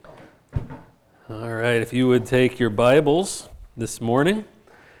All right, if you would take your Bibles this morning,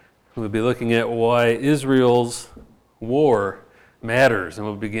 we'll be looking at why Israel's war matters, and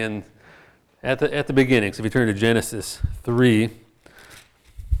we'll begin at the beginning. So if you turn to Genesis 3,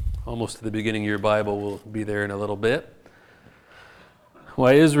 almost to the beginning of your Bible, we'll be there in a little bit.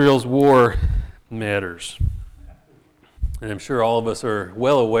 Why Israel's war matters. And I'm sure all of us are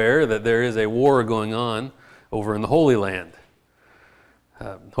well aware that there is a war going on over in the Holy Land.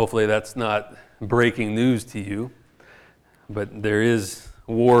 Hopefully that's not breaking news to you, but there is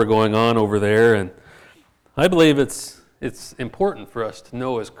war going on over there, and I believe it's important for us to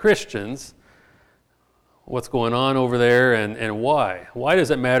know as Christians what's going on over there and why. Why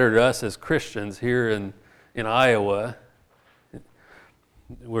does it matter to us as Christians here in Iowa?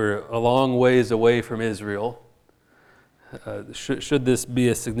 We're a long ways away from Israel. Should this be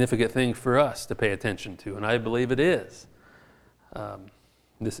a significant thing for us to pay attention to? And I believe it is.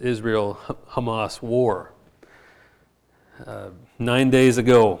 This Israel-Hamas war. 9 days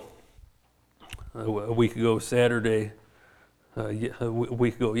ago, a week ago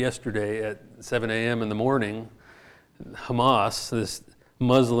yesterday at 7 a.m. in the morning, Hamas, this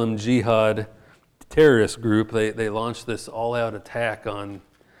Muslim jihad terrorist group, they launched this all-out attack on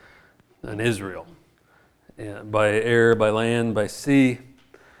Israel. By air, by land, by sea.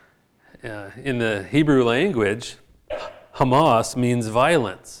 In the Hebrew language, Hamas means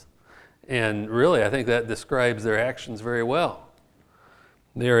violence. And really, I think that describes their actions very well.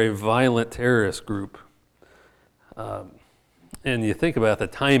 They are a violent terrorist group. And you think about the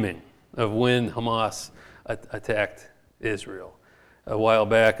timing of when Hamas attacked Israel. A while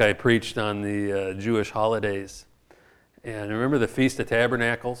back, I preached on the Jewish holidays. And remember the Feast of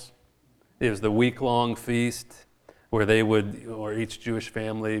Tabernacles? It was the week-long feast where they would, or each Jewish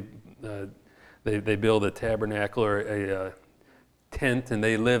family, they build a tabernacle or a tent, and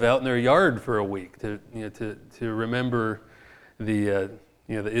they live out in their yard for a week to remember the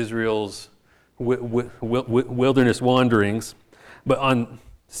Israel's wilderness wanderings. But on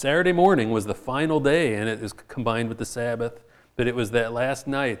Saturday morning was the final day, and it is combined with the Sabbath. But it was that last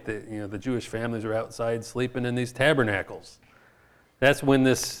night that the Jewish families were outside sleeping in these tabernacles. That's when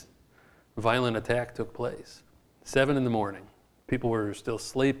this violent attack took place. 7 in the morning. People were still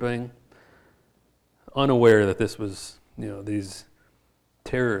sleeping, unaware that this was, these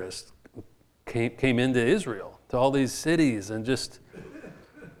terrorists came into Israel, to all these cities, and just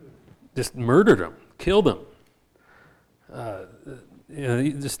murdered them, killed them.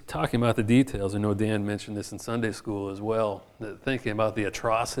 Just talking about the details, I know Dan mentioned this in Sunday school as well, that thinking about the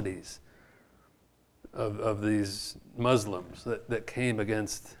atrocities of these Muslims that came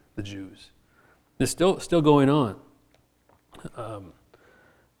against the Jews. It's still going on.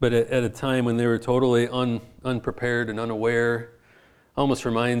 But at a time when they were totally unprepared and unaware, almost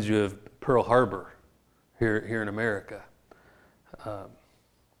reminds you of Pearl Harbor here in America.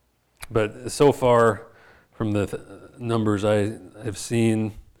 But so far, from the numbers I have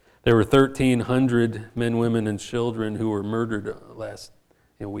seen, there were 1,300 men, women, and children who were murdered last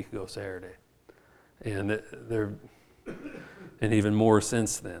week ago Saturday, and even more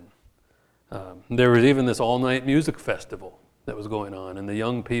since then. There was even this all-night music festival that was going on, and the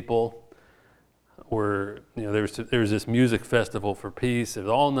young people were, there was this music festival for peace. It was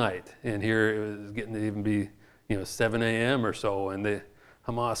all night, and here it was getting to even be, 7 a.m. or so, and the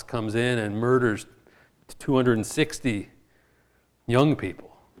Hamas comes in and murders 260 young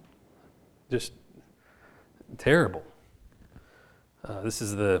people. Just terrible. This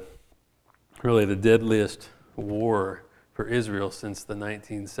is really the deadliest war for Israel since the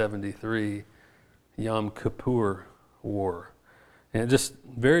 1973 Yom Kippur War, and just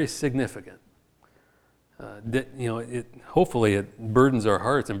very significant. Hopefully it burdens our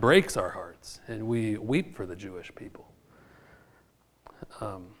hearts and breaks our hearts, and we weep for the Jewish people.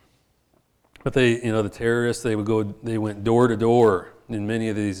 But the terrorists, they went door to door in many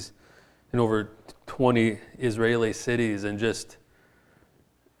of these, in over 20 Israeli cities, and just,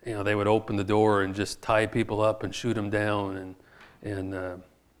 they would open the door and just tie people up and shoot them down and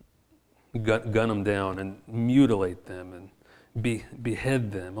gun them down and mutilate them and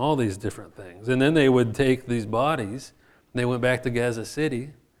behead them, all these different things. And then they would take these bodies, they went back to Gaza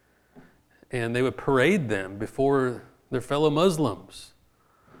City, and they would parade them before their fellow Muslims.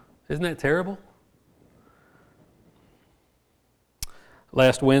 Isn't that terrible?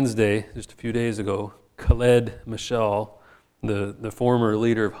 Last Wednesday, just a few days ago, Khaled Mashal, the former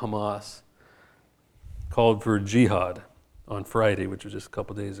leader of Hamas, called for jihad on Friday, which was just a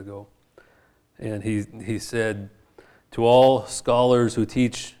couple days ago. And he said, to all scholars who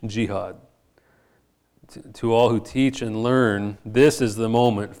teach jihad, to all who teach and learn, this is the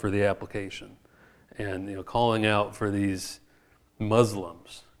moment for the application. and calling out for these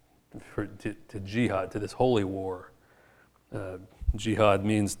Muslims to jihad, to this holy war. Jihad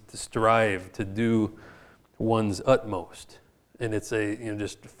means to strive, to do one's utmost, and it's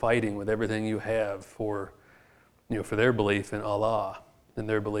just fighting with everything you have for their belief in Allah and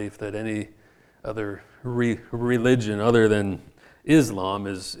their belief that any other religion other than Islam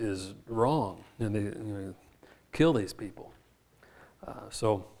is wrong, and they kill these people.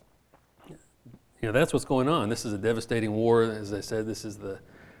 So that's what's going on. This is a devastating war. As I said, this is the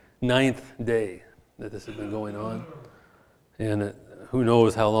 9th day that this has been going on, and who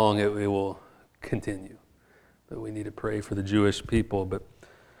knows how long it will continue. But we need to pray for the Jewish people. But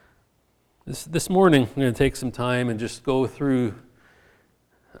this morning, I'm going to take some time and just go through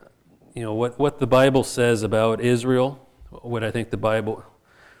what the Bible says about Israel, what I think the Bible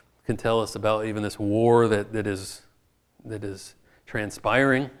can tell us about even this war that is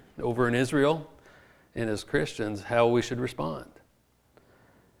transpiring over in Israel, and as Christians, how we should respond.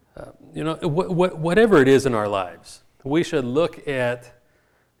 Whatever it is in our lives, we should look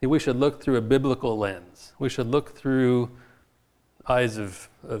through a biblical lens. We should look through eyes of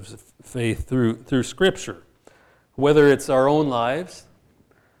faith, through Scripture. Whether it's our own lives,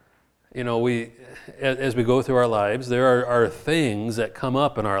 as we go through our lives, there are things that come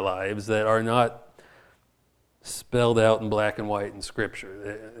up in our lives that are not spelled out in black and white in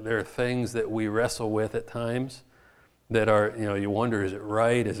Scripture. There are things that we wrestle with at times that are, you wonder, is it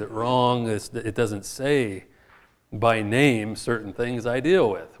right? Is it wrong? It doesn't say by name certain things I deal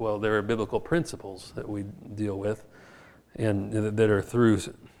with. Well, there are biblical principles that we deal with and that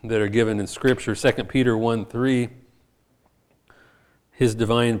are given in Scripture. 2 Peter 1:3, His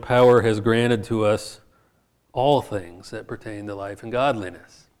divine power has granted to us all things that pertain to life and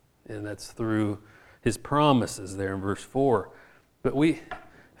godliness. And that's through His promises there in verse 4. But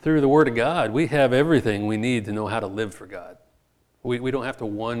through the Word of God, we have everything we need to know how to live for God. We don't have to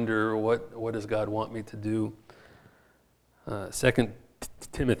wonder, what does God want me to do? 2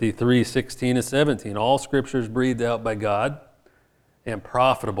 Timothy 3:16 and 17, all Scripture is breathed out by God and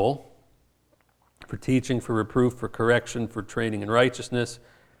profitable for teaching, for reproof, for correction, for training in righteousness.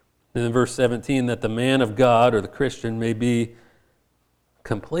 And in verse 17, that the man of God, or the Christian, may be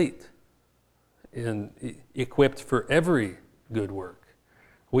complete and equipped for every good work.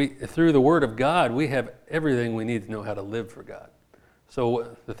 Through the Word of God, we have everything we need to know how to live for God.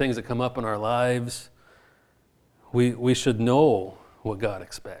 So the things that come up in our lives, we should know what God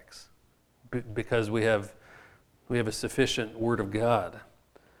expects because we have a sufficient Word of God.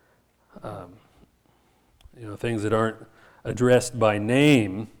 Things that aren't addressed by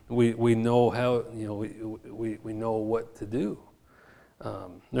name, we know how, we know what to do.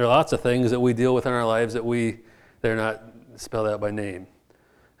 There are lots of things that we deal with in our lives that they're not spelled out by name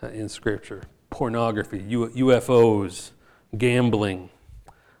in Scripture. Pornography, UFOs, gambling,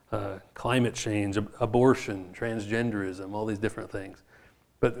 climate change, abortion, transgenderism, all these different things.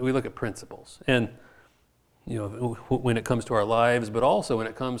 But we look at principles. And, when it comes to our lives, but also when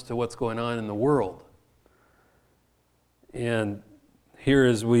it comes to what's going on in the world. And here,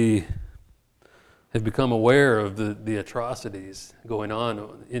 as we have become aware of the atrocities going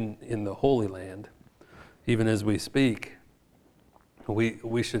on in the Holy Land, even as we speak,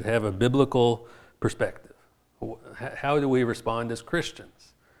 we should have a biblical perspective. How do we respond as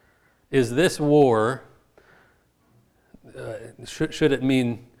Christians? Is this war, should it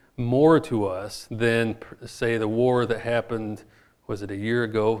mean more to us than, say, the war that happened, was it a year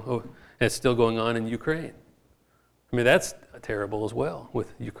ago? Oh, it's still going on in Ukraine. I mean, that's terrible as well,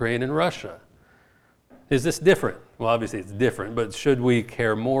 with Ukraine and Russia. Is this different? Well, obviously it's different, but should we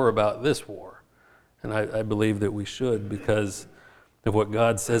care more about this war? And I believe that we should, because of what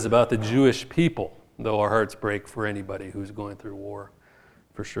God says about the Jewish people, though our hearts break for anybody who's going through war,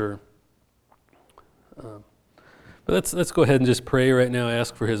 for sure. But let's go ahead and just pray right now,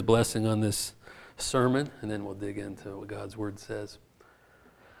 ask for His blessing on this sermon, and then we'll dig into what God's Word says.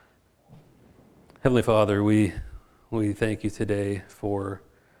 Heavenly Father, we thank You today for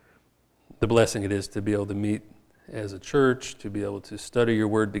the blessing it is to be able to meet as a church, to be able to study Your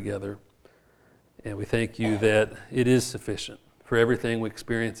Word together. And we thank You that it is sufficient for everything we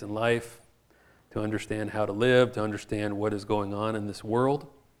experience in life, to understand how to live, to understand what is going on in this world.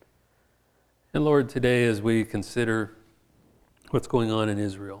 And Lord, today as we consider what's going on in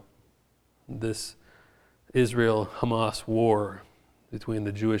Israel, this Israel-Hamas war between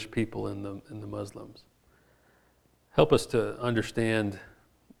the Jewish people and the Muslims, help us to understand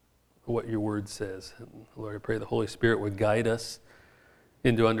what Your Word says. And Lord, I pray the Holy Spirit would guide us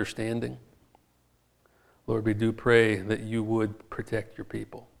into understanding. Lord, we do pray that You would protect Your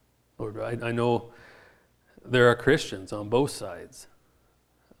people. Lord, I know there are Christians on both sides.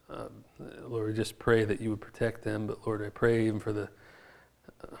 Lord, I just pray that you would protect them, but Lord, I pray even for the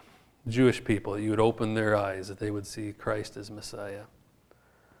Jewish people, that you would open their eyes, that they would see Christ as Messiah.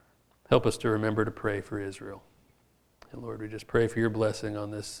 Help us to remember to pray for Israel. And Lord, we just pray for your blessing on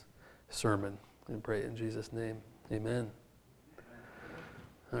this sermon. And pray in Jesus' name. Amen.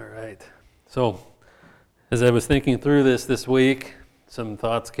 All right. So, as I was thinking through this week, some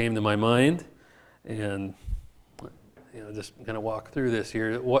thoughts came to my mind, and just kind of walk through this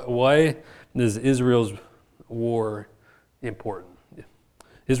here. Why is Israel's war important?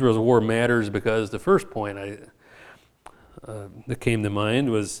 Israel's war matters because the first point that came to mind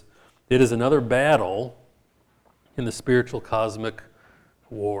was it is another battle in the spiritual cosmic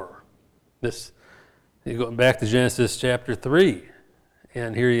war. You go back to Genesis chapter 3,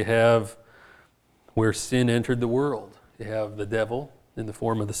 and here you have where sin entered the world. You have the devil in the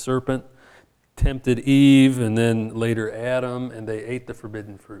form of the serpent, tempted Eve, and then later Adam, and they ate the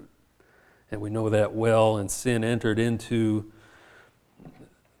forbidden fruit. And we know that well, and sin entered into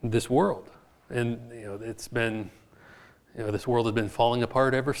this world. And it's been, this world has been falling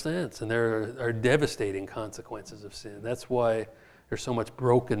apart ever since, and there are devastating consequences of sin. That's why there's so much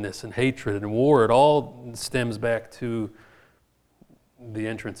brokenness and hatred and war. It all stems back to the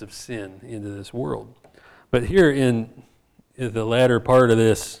entrance of sin into this world. But here in the latter part of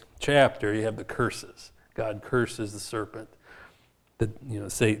this chapter, you have the curses. God curses the serpent,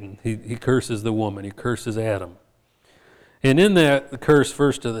 Satan. He curses the woman. He curses Adam. And in that, the curse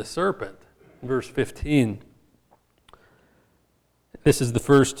first to the serpent, verse 15, this is the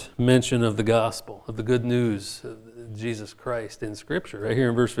first mention of the gospel, of the good news of Jesus Christ in Scripture. Right here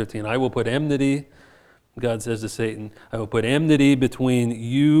in verse 15, I will put enmity, God says to Satan, I will put enmity between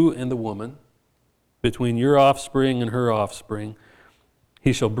you and the woman, between your offspring and her offspring.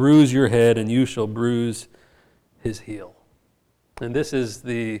 He shall bruise your head, and you shall bruise his heel. And this is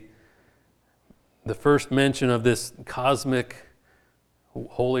the first mention of this cosmic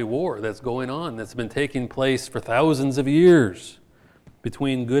holy war that's going on, that's been taking place for thousands of years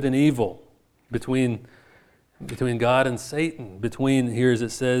between good and evil, between God and Satan, between, here as it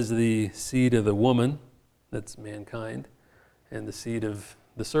says, the seed of the woman, that's mankind, and the seed of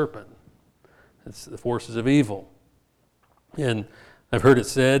the serpent. It's the forces of evil. And I've heard it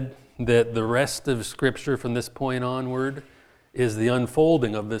said that the rest of Scripture from this point onward is the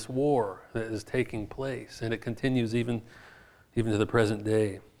unfolding of this war that is taking place, and it continues even to the present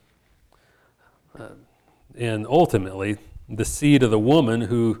day. And ultimately, the seed of the woman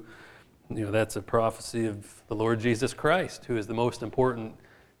who, that's a prophecy of the Lord Jesus Christ, who is the most important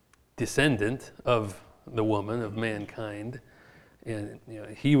descendant of the woman, of mankind. And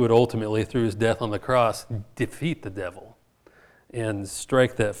he would ultimately, through his death on the cross, defeat the devil and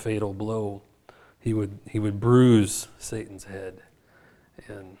strike that fatal blow. He would bruise Satan's head.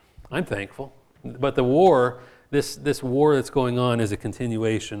 And I'm thankful. But the war, this war that's going on is a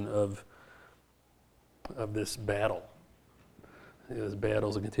continuation of this battle. This battle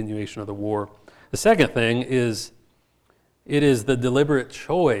is a continuation of the war. The second thing is, it is the deliberate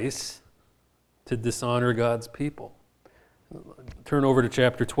choice to dishonor God's people. Turn over to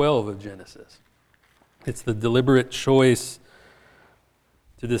chapter 12 of Genesis. It's the deliberate choice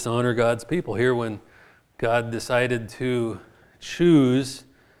to dishonor God's people. Here, when God decided to choose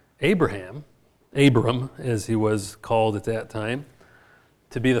Abram, as he was called at that time,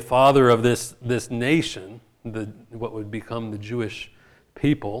 to be the father of this nation, what would become the Jewish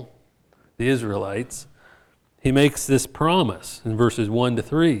people, the Israelites, he makes this promise in verses 1 to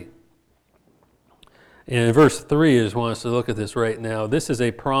 3. And in verse 3, I just want us to look at this right now. This is a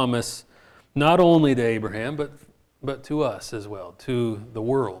promise not only to Abraham, but to us as well, to the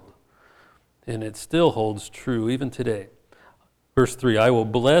world. And it still holds true even today. Verse 3, I will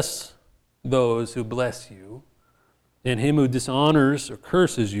bless those who bless you, and him who dishonors or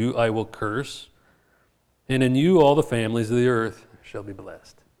curses you, I will curse. And in you all the families of the earth shall be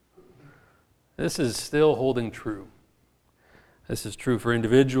blessed. This is still holding true. This is true for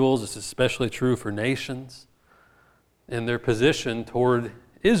individuals. This is especially true for nations and their position toward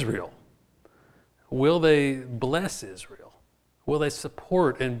Israel. Will they bless Israel? Will they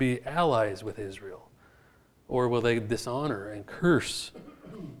support and be allies with Israel? Or will they dishonor and curse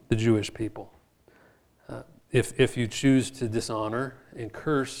the Jewish people? If you choose to dishonor and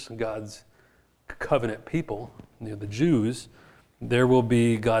curse God's covenant people, the Jews, there will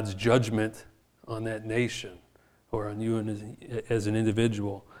be God's judgment on that nation or on you as an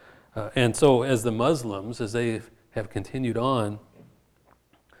individual. And so as the Muslims, as they have continued on,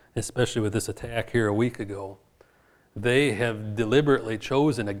 especially with this attack here a week ago, they have deliberately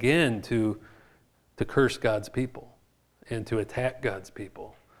chosen again to curse God's people and to attack God's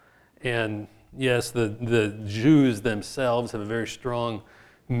people. And yes, the Jews themselves have a very strong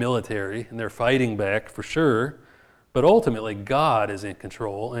military, and they're fighting back for sure, but ultimately God is in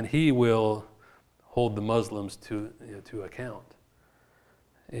control, and He will hold the Muslims to account.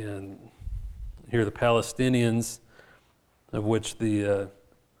 And here the Palestinians, of which the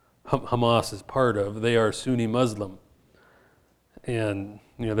Hamas is part of, they are Sunni Muslim. And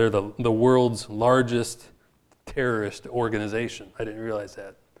they're the world's largest terrorist organization. I didn't realize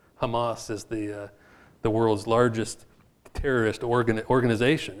that. Hamas is the world's largest terrorist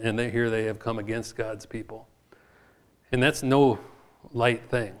organization, and they have come against God's people. And that's no light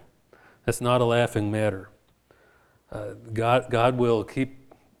thing. That's not a laughing matter. God will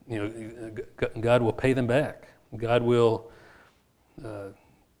keep, God will pay them back. God will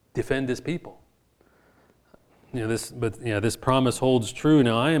defend His people. This promise holds true.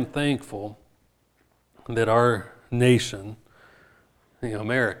 Now, I am thankful that our nation,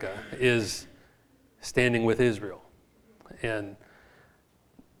 America, is standing with Israel, and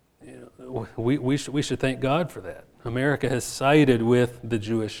we should thank God for that. America has sided with the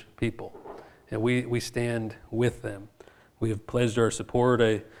Jewish people, and we stand with them. We have pledged our support.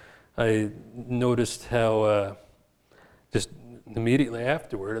 I noticed how just immediately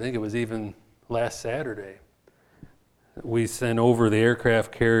afterward, I think it was even last Saturday, we sent over the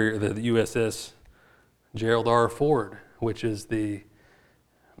aircraft carrier, the USS Gerald R. Ford, which is the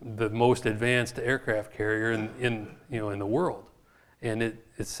most advanced aircraft carrier in the world, and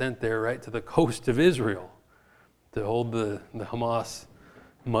it's sent there right to the coast of Israel to hold the Hamas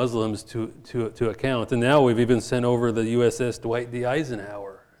Muslims to account. And now we've even sent over the USS Dwight D.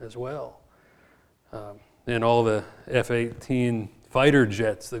 Eisenhower as well, and all the F-18 fighter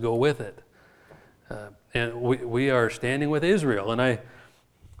jets that go with it. And we are standing with Israel. And I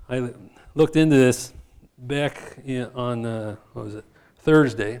looked into this back on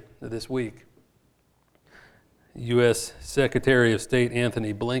Thursday of this week. U.S. Secretary of State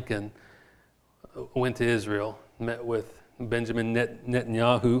Anthony Blinken went to Israel, met with Benjamin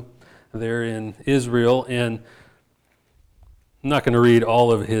Netanyahu there in Israel, and I'm not going to read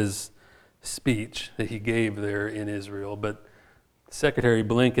all of his speech that he gave there in Israel, but Secretary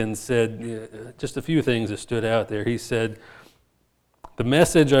Blinken said just a few things that stood out there. He said, "The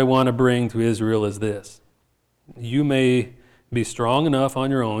message I want to bring to Israel is this: you may be strong enough on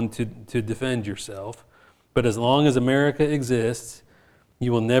your own to defend yourself, but as long as America exists,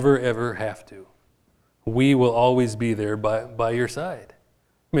 you will never ever have to. We will always be there by your side."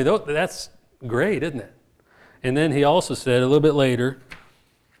 I mean, that's great, isn't it? And then he also said a little bit later,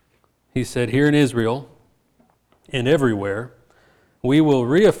 he said, "Here in Israel and everywhere, we will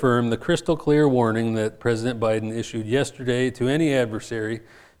reaffirm the crystal clear warning that President Biden issued yesterday to any adversary,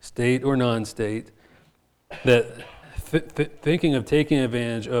 state or non-state, that thinking of taking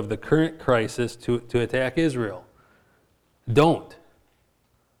advantage of the current crisis to attack Israel. Don't.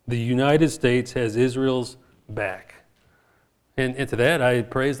 The United States has Israel's back." And to that, I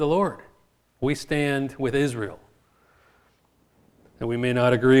praise the Lord. We stand with Israel. And we may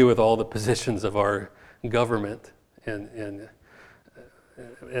not agree with all the positions of our government and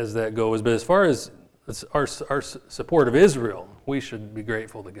as that goes, but as far as our support of Israel, we should be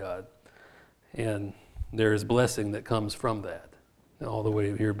grateful to God. And there is blessing that comes from that, all the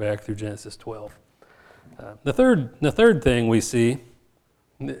way here back through Genesis 12. The third thing we see,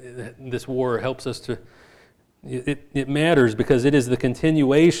 this war helps us to, it matters because it is the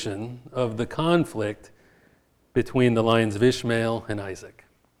continuation of the conflict between the lines of Ishmael and Isaac.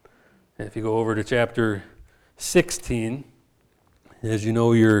 And if you go over to chapter 16, as you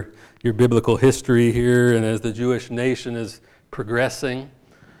know your biblical history here, and as the Jewish nation is progressing,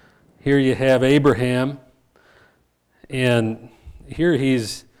 here you have Abraham, and here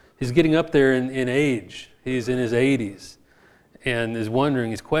he's getting up there in age. He's in his 80s, and is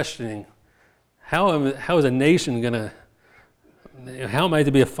wondering, he's questioning, how is a nation going to, how am I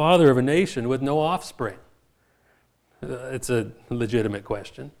to be a father of a nation with no offspring? It's a legitimate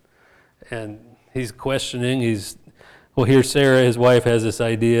question. And he's questioning, well, here Sarah, his wife, has this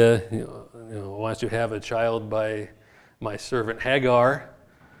idea, why don't you have a child by my servant Hagar?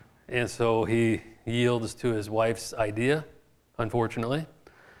 And so he yields to his wife's idea, unfortunately,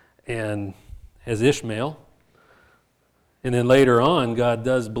 and has Ishmael. And then later on, God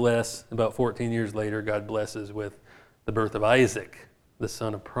does bless, about 14 years later, God blesses with the birth of Isaac, the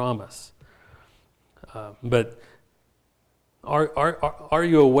son of promise. But are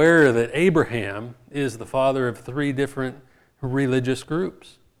you aware that Abraham is the father of 3 different religious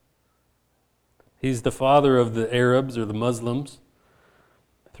groups? He's the father of the Arabs or the Muslims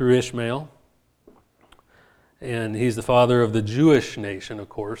through Ishmael. And he's the father of the Jewish nation, of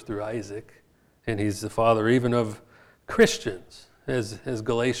course, through Isaac. And he's the father even of Christians, as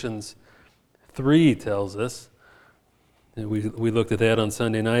Galatians 3 tells us. And we looked at that on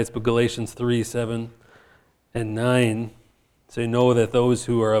Sunday nights, but Galatians 3, 7, and 9 say, know that those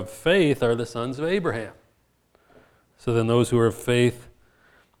who are of faith are the sons of Abraham. So then those who are of faith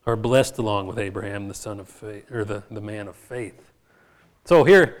are blessed along with Abraham, the son of faith, or the man of faith. So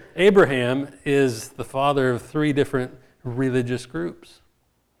here, Abraham is the father of three different religious groups: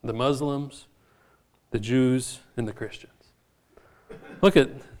 the Muslims, the Jews, and the Christians. Look at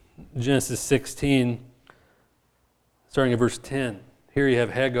Genesis 16, starting at verse 10. Here you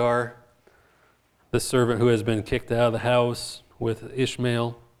have Hagar, the servant who has been kicked out of the house with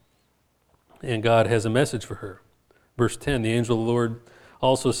Ishmael, and God has a message for her. Verse 10, the angel of the Lord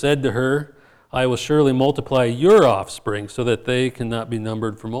also said to her, I will surely multiply your offspring so that they cannot be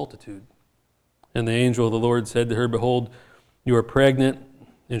numbered for multitude. And the angel of the Lord said to her, behold, you are pregnant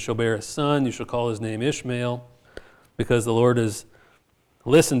and shall bear a son. You shall call his name Ishmael, because the Lord has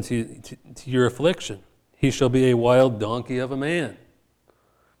listened to your affliction. He shall be a wild donkey of a man,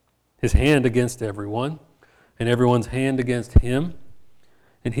 his hand against everyone, and everyone's hand against him,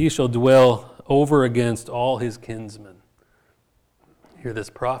 and he shall dwell over against all his kinsmen. Here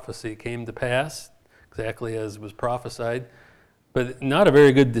this prophecy came to pass, exactly as was prophesied, but not a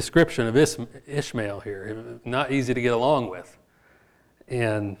very good description of Ishmael here, not easy to get along with.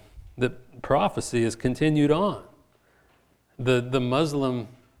 And the prophecy is continued on. The Muslim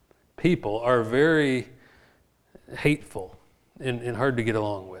people are very hateful and hard to get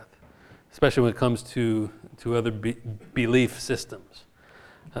along with, especially when it comes to other belief systems.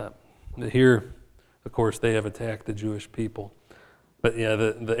 Here, of course, they have attacked the Jewish people. But yeah,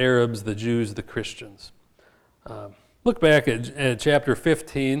 the Arabs, the Jews, the Christians. Look back at chapter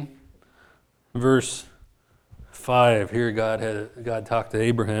 15, verse 5. Here God talked to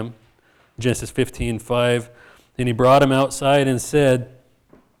Abraham. Genesis 15:5. And he brought him outside and said,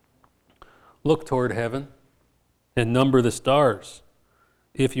 look toward heaven and number the stars,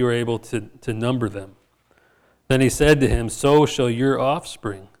 if you are able to number them. Then he said to him, so shall your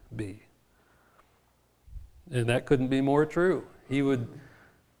offspring be. And that couldn't be more true. He would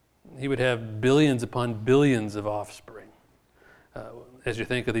have billions upon billions of offspring. As you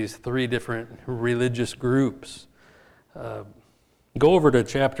think of these three different religious groups. Go over to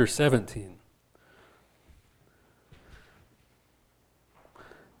chapter 17.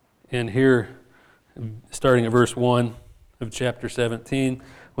 And here, starting at verse 1 of chapter 17,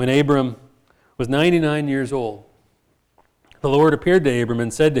 when Abram was 99 years old, the Lord appeared to Abram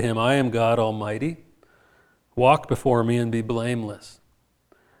and said to him, I am God Almighty. Walk before me and be blameless,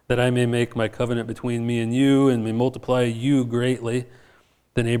 that I may make my covenant between me and you, and may multiply you greatly.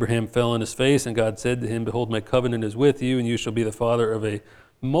 Then Abraham fell on his face, and God said to him, behold, my covenant is with you, and you shall be the father of a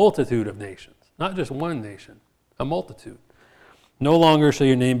multitude of nations. Not just one nation, a multitude. No longer shall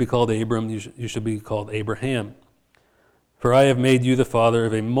your name be called Abram, you shall be called Abraham. For I have made you the father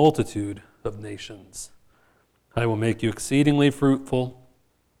of a multitude of nations. I will make you exceedingly fruitful,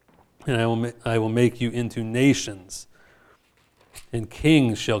 and I will make you into nations, and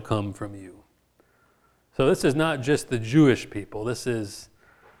kings shall come from you. So this is not just the Jewish people. This is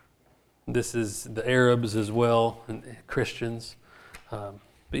the Arabs as well, and Christians. But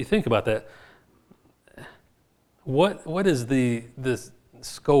you think about that. What is the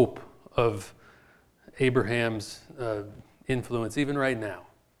scope of Abraham's influence even right now?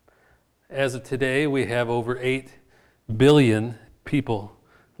 As of today, we have over 8 billion people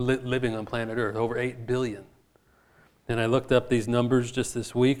living on planet Earth, over 8 billion. And I looked up these numbers just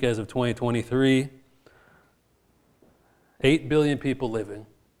this week as of 2023. 8 billion people living.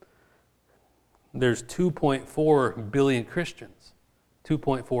 There's 2.4 billion Christians,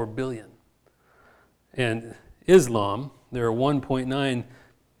 2.4 billion. And Islam, there are 1.9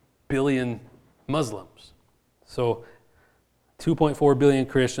 billion Muslims. So 2.4 billion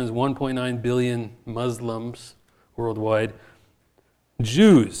Christians, 1.9 billion Muslims worldwide.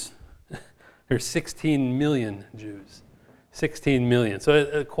 Jews, there's 16 million Jews, 16 million.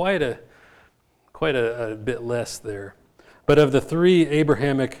 So quite a bit less there. But of the three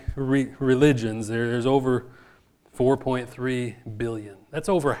Abrahamic religions, there's over 4.3 billion. That's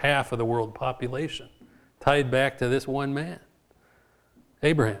over half of the world population, tied back to this one man,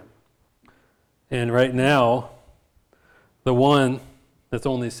 Abraham. And right now, the one that's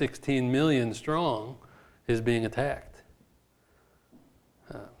only 16 million strong is being attacked.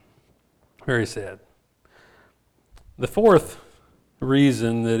 Very sad. The fourth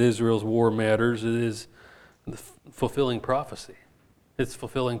reason that Israel's war matters is fulfilling prophecy. It's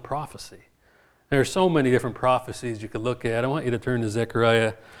fulfilling prophecy. There are so many different prophecies you could look at. I want you to turn to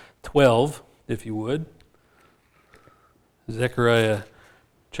Zechariah 12, if you would. Zechariah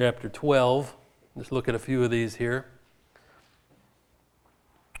chapter 12. Let's look at a few of these here.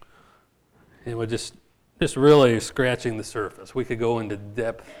 And we're just really scratching the surface. We could go into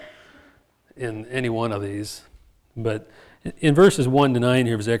depth in any one of these. But in verses 1 to 9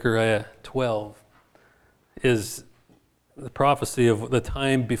 here of Zechariah 12 is the prophecy of the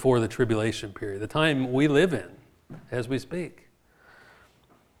time before the tribulation period, the time we live in as we speak.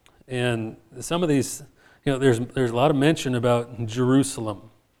 And some of these, there's a lot of mention about Jerusalem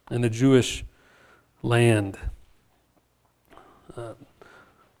and the Jewish land.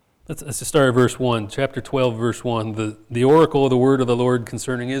 Let's just start at verse 1, chapter 12, verse 1. The oracle of the word of the Lord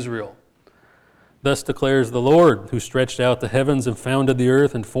concerning Israel. Thus declares the Lord, who stretched out the heavens and founded the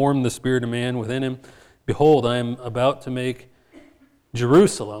earth and formed the spirit of man within him. Behold, I am about to make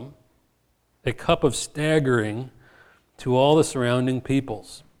Jerusalem a cup of staggering to all the surrounding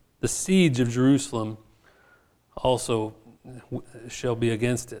peoples. The siege of Jerusalem also shall be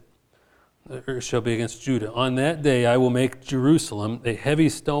against it, or shall be against Judah. On that day I will make Jerusalem a heavy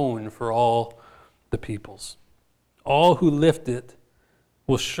stone for all the peoples. All who lift it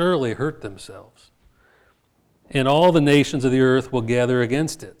will surely hurt themselves, and all the nations of the earth will gather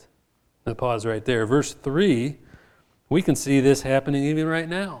against it. Now pause right there. Verse 3, we can see this happening even right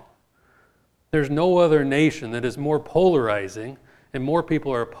now. There's no other nation that is more polarizing and more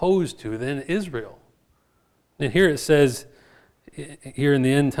people are opposed to than Israel. And here it says, here in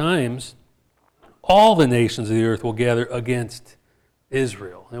the end times, all the nations of the earth will gather against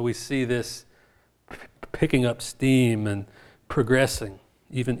Israel. And we see this picking up steam and progressing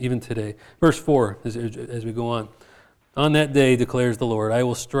even today. Verse 4, as we go on. On that day, declares the Lord, I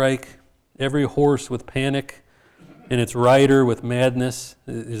will strike every horse with panic and its rider with madness.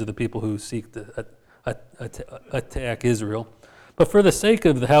 These are the people who seek to attack Israel. But for the sake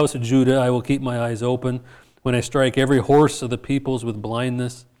of the house of Judah, I will keep my eyes open when I strike every horse of the peoples with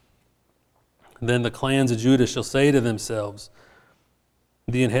blindness. Then the clans of Judah shall say to themselves,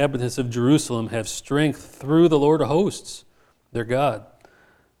 the inhabitants of Jerusalem have strength through the Lord of hosts, their God.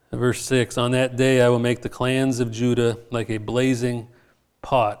 Verse 6, on that day I will make the clans of Judah like a blazing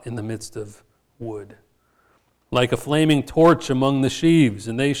pot in the midst of wood, like a flaming torch among the sheaves,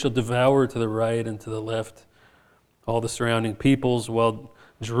 and they shall devour to the right and to the left all the surrounding peoples, while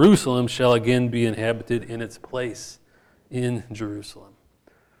Jerusalem shall again be inhabited in its place in Jerusalem.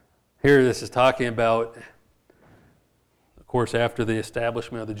 Here this is talking about, of course, after the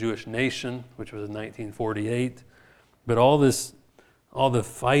establishment of the Jewish nation, which was in 1948, but all the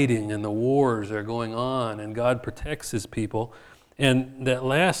fighting and the wars that are going on, and God protects his people. And that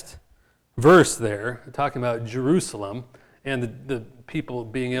last verse there, talking about Jerusalem and the people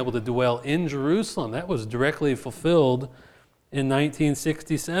being able to dwell in Jerusalem, that was directly fulfilled in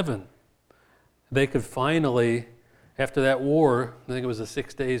 1967. They could finally, after that war, I think it was a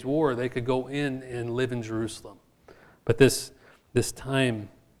 6 days war, they could go in and live in Jerusalem. But this time,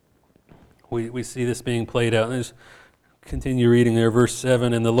 we see this being played out. And continue reading there, verse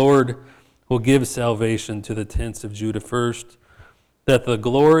 7, and the Lord will give salvation to the tents of Judah first, that the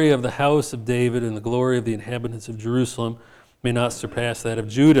glory of the house of David and the glory of the inhabitants of Jerusalem may not surpass that of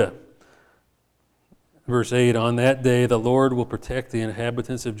Judah. Verse 8, on that day the Lord will protect the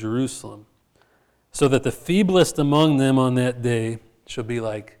inhabitants of Jerusalem, so that the feeblest among them on that day shall be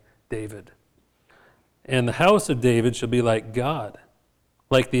like David. And the house of David shall be like God,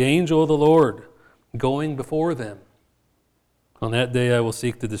 like the angel of the Lord, going before them. On that day I will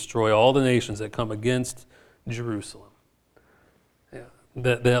seek to destroy all the nations that come against Jerusalem. Yeah,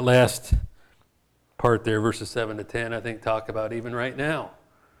 that last part there, verses 7 to 10, I think talk about even right now,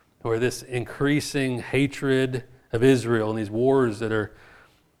 where this increasing hatred of Israel and these wars that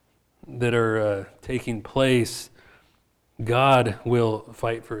are taking place, God will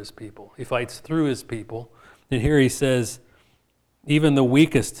fight for his people. He fights through his people. And here he says, even the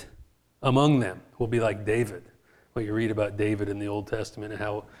weakest among them will be like David. Well, you read about David in the Old Testament and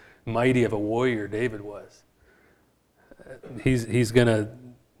how mighty of a warrior David was. He's going to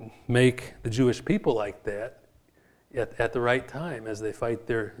make the Jewish people like that at the right time as they fight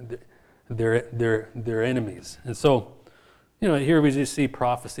their enemies. And so, here we just see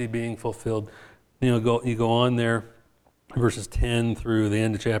prophecy being fulfilled. You go on there, verses 10 through the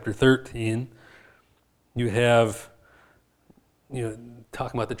end of chapter 13. You have,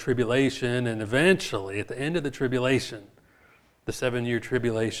 talking about the tribulation, and eventually, at the end of the tribulation, the 7-year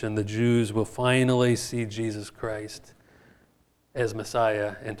tribulation, the Jews will finally see Jesus Christ as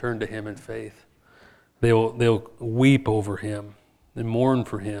Messiah and turn to him in faith. They'll weep over him and mourn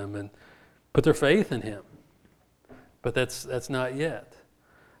for him and put their faith in him. But that's not yet.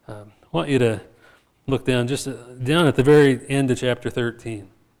 I want you to look down at the very end of chapter 13.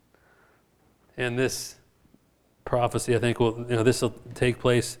 And this prophecy, I think, this will take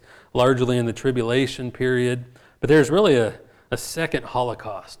place largely in the tribulation period. But there's really a second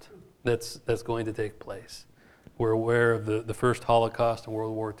Holocaust that's going to take place. We're aware of the first Holocaust in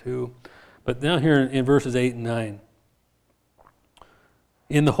World War II. But now here in verses 8 and 9.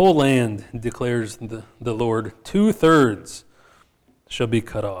 In the whole land, declares the Lord, 2/3 shall be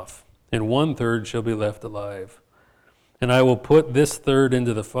cut off, and 1/3 shall be left alive. And I will put this third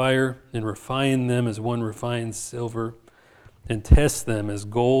into the fire, and refine them as one refines silver, and test them as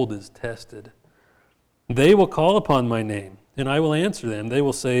gold is tested. They will call upon my name, and I will answer them. I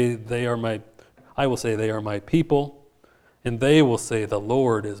will say they are my people, and they will say the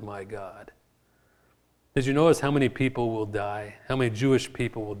Lord is my God. Did you notice how many people will die? How many Jewish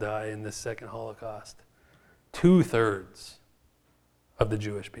people will die in this second Holocaust? 2/3 of the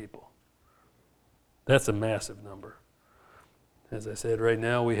Jewish people. That's a massive number. As I said, right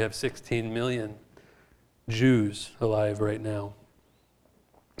now we have 16 million Jews alive right now.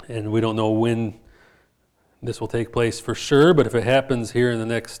 And we don't know when this will take place for sure, but if it happens here in the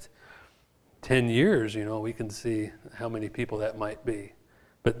next 10 years, we can see how many people that might be.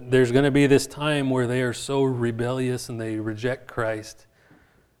 But there's going to be this time where they are so rebellious and they reject Christ,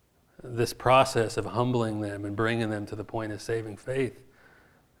 this process of humbling them and bringing them to the point of saving faith,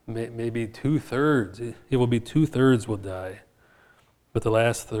 maybe 2/3, it will be 2/3 will die, but the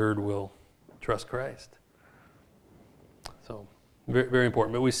last third will trust Christ. So, very, very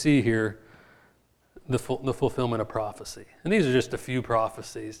important. But we see here the fulfillment of prophecy. And these are just a few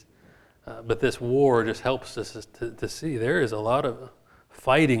prophecies, but this war just helps us to see there is a lot of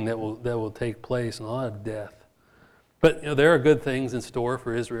fighting that will take place and a lot of death. But there are good things in store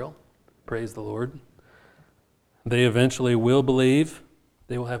for Israel. Praise the Lord. They eventually will believe.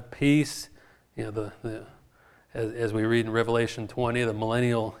 They will have peace. As we read in Revelation 20, the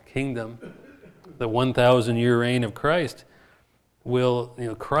millennial kingdom, the 1,000-year reign of Christ,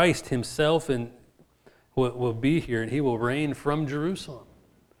 Christ himself will be here, and he will reign from Jerusalem.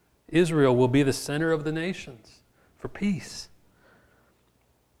 Israel will be the center of the nations for peace.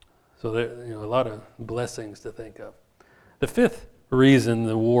 So there, a lot of blessings to think of. The fifth reason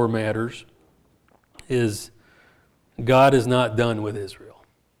the war matters is God is not done with Israel.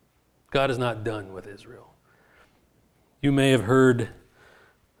 God is not done with Israel. You may have heard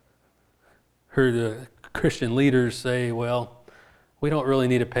Christian leaders say, well, we don't really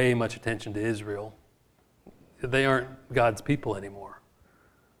need to pay much attention to Israel. They aren't God's people anymore.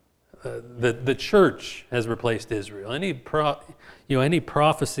 The church has replaced Israel. Any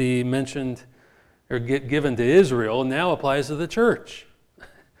prophecy mentioned or given to Israel now applies to the church.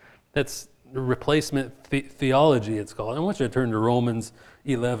 That's replacement theology, it's called. I want you to turn to Romans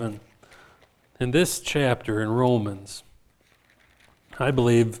 11. In this chapter in Romans, I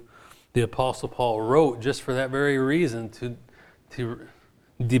believe the Apostle Paul wrote just for that very reason, to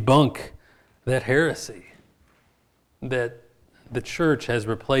debunk that heresy that the church has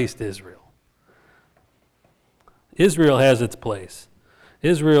replaced Israel. Israel has its place.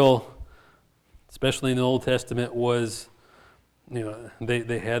 Israel, especially in the Old Testament, was,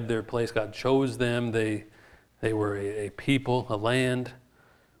 they had their place. God chose them. They were a people, a land.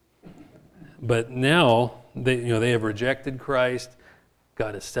 But now they have rejected Christ.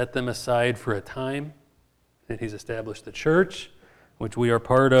 God has set them aside for a time, and he's established the church, which we are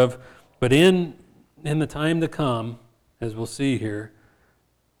part of. But in the time to come, as we'll see here,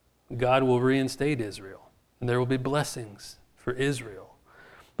 God will reinstate Israel, and there will be blessings for Israel.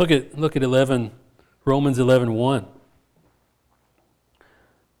 Look at Romans 11:1.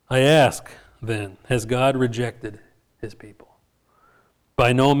 I ask then, has God rejected his people?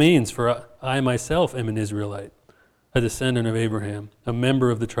 By no means, for I myself am an Israelite, a descendant of Abraham, a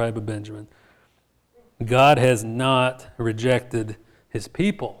member of the tribe of Benjamin. God has not rejected his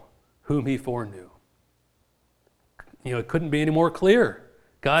people, whom he foreknew. It couldn't be any more clear.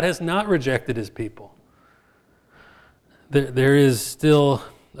 God has not rejected his people. There is still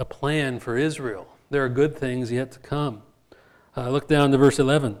a plan for Israel. There are good things yet to come. Look down to verse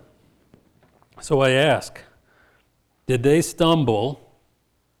 11. So I ask, did they stumble?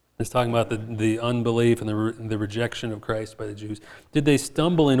 It's talking about the unbelief and the rejection of Christ by the Jews. Did they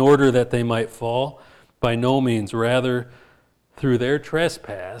stumble in order that they might fall? By no means. Rather, through their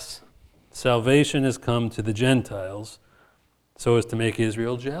trespass, salvation has come to the Gentiles so as to make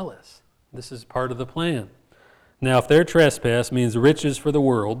Israel jealous. This is part of the plan. Now, if their trespass means riches for the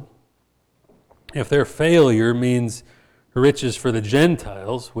world, if their failure means riches for the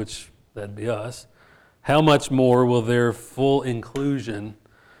Gentiles, which that'd be us, how much more will their full inclusion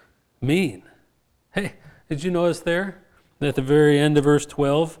mean? Hey, did you notice there that at the very end of verse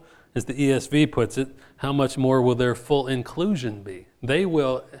 12, as the ESV puts it, how much more will their full inclusion be? They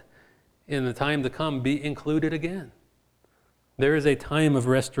will, in the time to come, be included again. There is a time of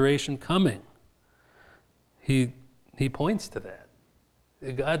restoration coming. He points to that.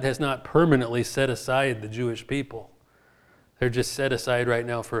 God has not permanently set aside the Jewish people. They're just set aside right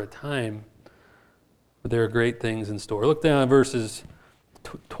now for a time, but there are great things in store. Look down at verses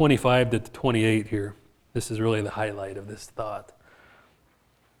 25 to 28 here. This is really the highlight of this thought.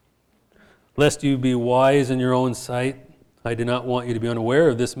 Lest you be wise in your own sight, I do not want you to be unaware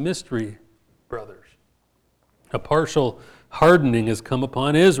of this mystery, brothers. A partial hardening has come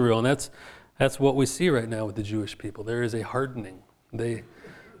upon Israel, and that's what we see right now with the Jewish people. There is a hardening. They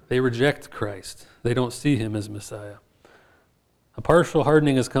reject Christ. They don't see him as Messiah. A partial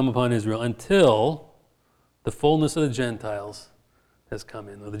hardening has come upon Israel until the fullness of the Gentiles has come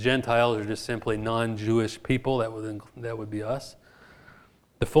in. The Gentiles are just simply non-Jewish people. That would be us.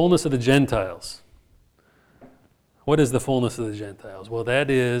 The fullness of the Gentiles. What is the fullness of the Gentiles? Well, that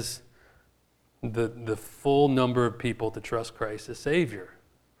is the full number of people to trust Christ as Savior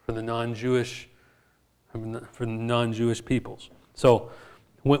for the non-Jewish peoples. So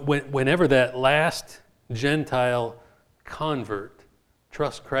whenever that last Gentile convert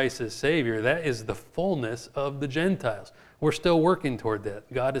trusts Christ as Savior, that is the fullness of the Gentiles. We're still working toward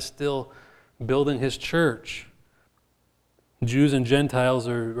that. God is still building his church. Jews and Gentiles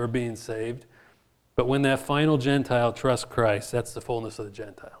are being saved. But when that final Gentile trusts Christ, that's the fullness of the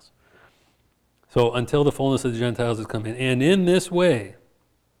Gentiles. So until the fullness of the Gentiles has come in. And in this way,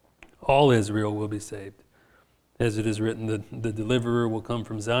 all Israel will be saved. As it is written, the deliverer will come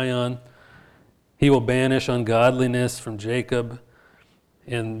from Zion. He will banish ungodliness from Jacob.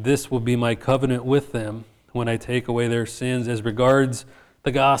 And this will be my covenant with them when I take away their sins as regards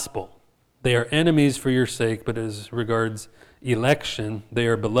the gospel. They are enemies for your sake, but as regards election, they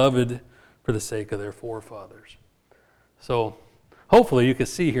are beloved for the sake of their forefathers. So hopefully you can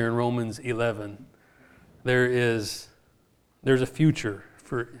see here in Romans 11, there's a future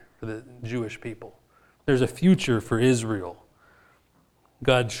for the Jewish people. There's a future for Israel.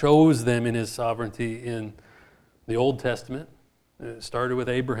 God chose them in his sovereignty in the Old Testament. It started with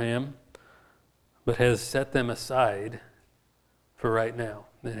Abraham, but has set them aside for right now.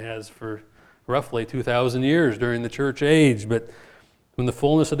 It has for roughly 2,000 years during the church age. But when the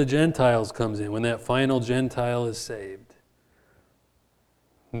fullness of the Gentiles comes in, when that final Gentile is saved,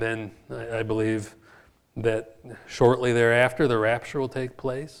 then I believe that shortly thereafter the rapture will take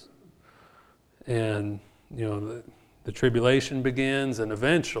place. And, the tribulation begins, and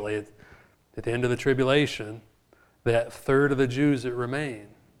eventually, at the end of the tribulation, that third of the Jews that remain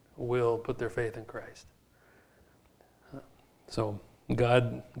will put their faith in Christ. So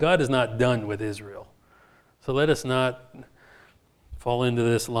God is not done with Israel. So let us not fall into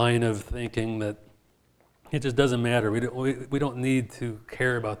this line of thinking that it just doesn't matter. We don't need to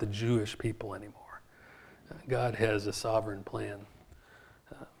care about the Jewish people anymore. God has a sovereign plan.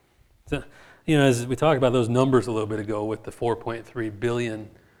 As we talked about those numbers a little bit ago with the 4.3 billion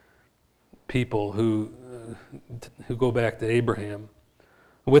people who go back to Abraham.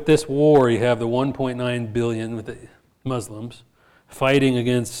 With this war, you have the 1.9 billion with the Muslims fighting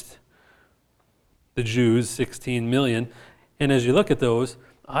against the Jews, 16 million. And as you look at those,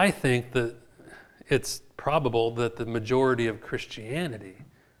 I think that it's probable that the majority of Christianity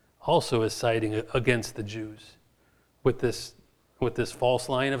also is siding against the Jews with this false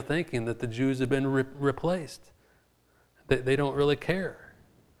line of thinking that the Jews have been replaced. They don't really care.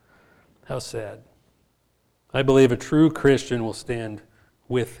 How sad. I believe a true Christian will stand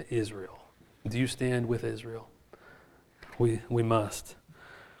with Israel. Do you stand with Israel? We must.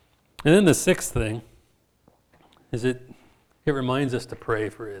 And then the sixth thing is it reminds us to pray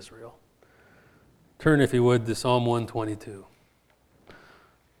for Israel. Turn, if you would, to Psalm 122.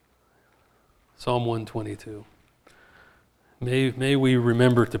 Psalm 122. May we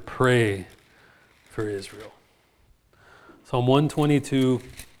remember to pray for Israel. Psalm 122,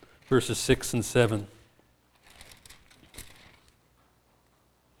 verses 6 and 7.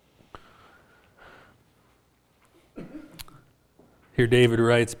 Here David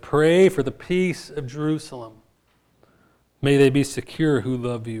writes, "Pray for the peace of Jerusalem. May they be secure who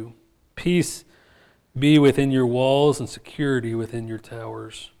love you. Peace be within your walls and security within your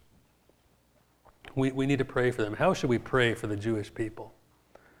towers." We need to pray for them. How should we pray for the Jewish people?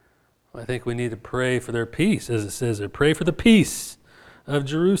 I think we need to pray for their peace, as it says there. Pray for the peace of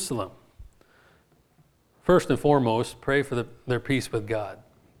Jerusalem. First and foremost, pray for their peace with God.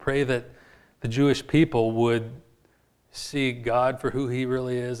 Pray that the Jewish people would see God for who he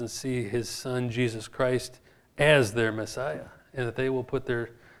really is and see his son, Jesus Christ, as their Messiah, and that they will put their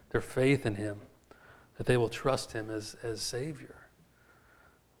faith in him, that they will trust him as Savior.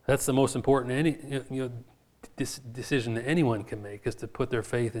 That's the most important decision that anyone can make, is to put their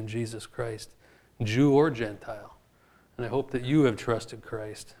faith in Jesus Christ, Jew or Gentile. And I hope that you have trusted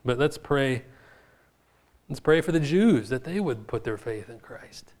Christ. But let's pray for the Jews, that they would put their faith in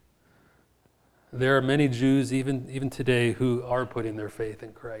Christ. There are many Jews, even today, who are putting their faith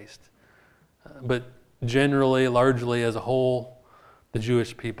in Christ. But generally, largely as a whole, the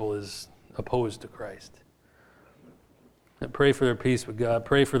Jewish people is opposed to Christ. And pray for their peace with God.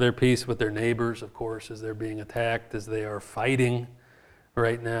 Pray for their peace with their neighbors, of course, as they're being attacked, as they are fighting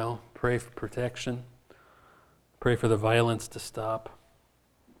right now. Pray for protection. Pray for the violence to stop.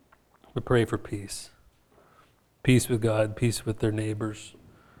 But pray for peace. Peace with God, peace with their neighbors.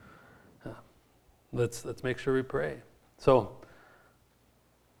 Let's make sure we pray. So,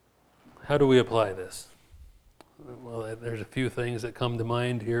 how do we apply this? Well, there's a few things that come to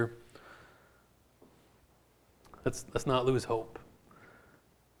mind here. Let's not lose hope.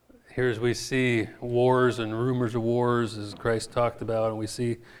 Here, as we see wars and rumors of wars, as Christ talked about, and we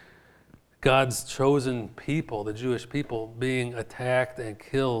see God's chosen people, the Jewish people, being attacked and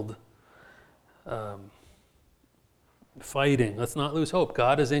killed, fighting. Let's not lose hope.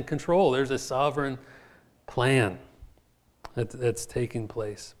 God is in control. There's a sovereign plan that's taking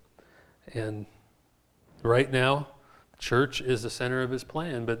place. And right now, the church is the center of his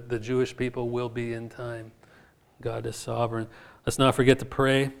plan, but the Jewish people will be in time. God is sovereign. Let's not forget to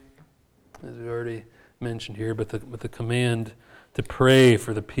pray, as we already mentioned here, but with the command to pray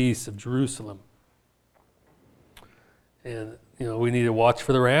for the peace of Jerusalem. And, we need to watch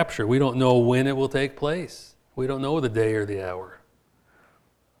for the rapture. We don't know when it will take place. We don't know the day or the hour.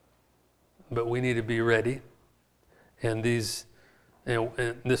 But we need to be ready. And this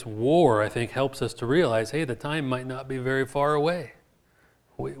war, I think, helps us to realize, hey, the time might not be very far away.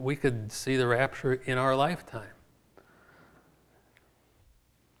 We could see the rapture in our lifetime.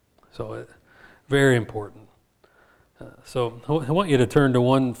 So, very important. So I want you to turn to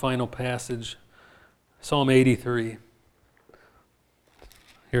one final passage, Psalm 83.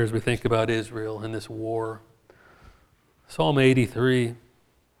 Here as we think about Israel and this war. Psalm 83.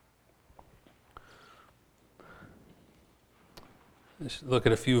 Let's look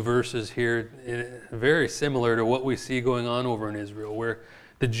at a few verses here, very similar to what we see going on over in Israel, where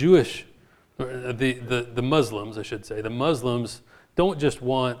the Jewish, the Muslims, I should say, the Muslims don't just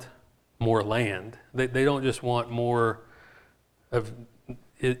want more land. They don't just want more of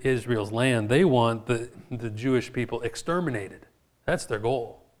Israel's land. They want the Jewish people exterminated. That's their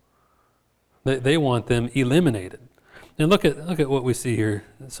goal. They want them eliminated. And look at what we see here.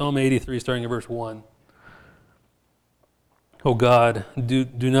 Psalm 83, starting at verse 1. O God, do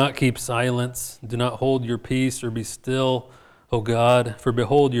not keep silence. Do not hold your peace or be still, O God, for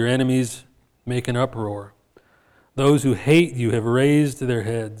behold, your enemies make an uproar. Those who hate you have raised their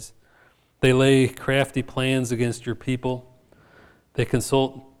heads. They lay crafty plans against your people. They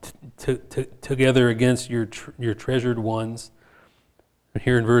consult together against your treasured ones. And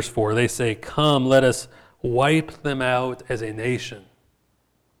here in verse 4, they say, come, let us wipe them out as a nation.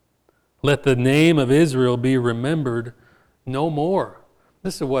 Let the name of Israel be remembered no more.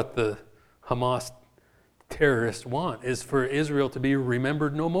 This is what the Hamas terrorists want, is for Israel to be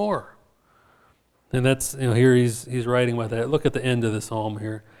remembered no more. And that's, here he's writing about that. Look at the end of the psalm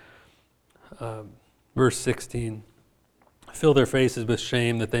here. Verse 16. Fill their faces with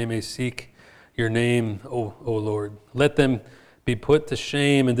shame that they may seek your name, O Lord. Let them be put to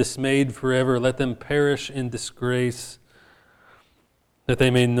shame and dismayed forever. Let them perish in disgrace, that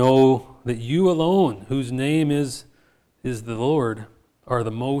they may know that you alone, whose name is the Lord, are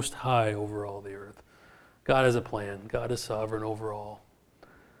the most high over all the earth. God has a plan. God is sovereign over all.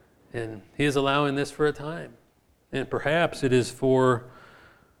 And he is allowing this for a time. And perhaps it is for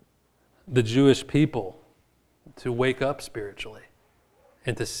the Jewish people to wake up spiritually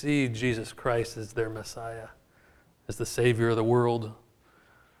and to see Jesus Christ as their Messiah, as the Savior of the world.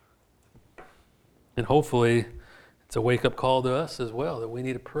 And hopefully it's a wake-up call to us as well, that we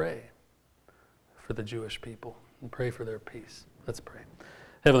need to pray for the Jewish people and pray for their peace. Let's pray.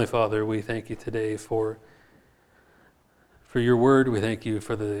 Heavenly Father, we thank you today for your word. We thank you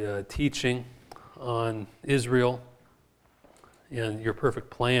for the teaching on Israel and your perfect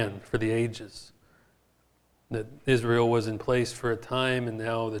plan for the ages. that Israel was in place for a time, and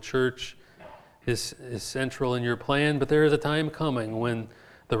now the church is central in your plan. But there is a time coming when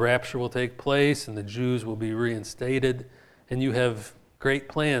the rapture will take place and the Jews will be reinstated, and you have great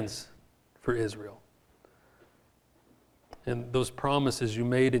plans for Israel. And those promises you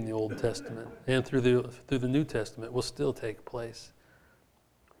made in the Old Testament and through the New Testament will still take place.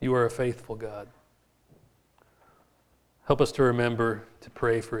 You are a faithful God. Help us to remember to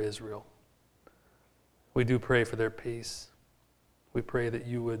pray for Israel. We do pray for their peace. We pray that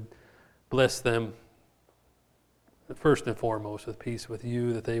you would bless them, first and foremost, with peace with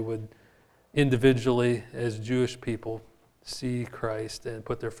you, that they would individually, as Jewish people, see Christ and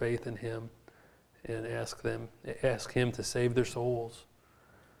put their faith in him and ask him to save their souls.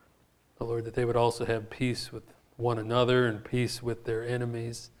 Oh, Lord, that they would also have peace with one another and peace with their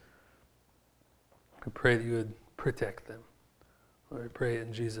enemies. We pray that you would protect them. Lord, I pray it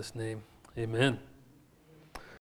in Jesus' name. Amen.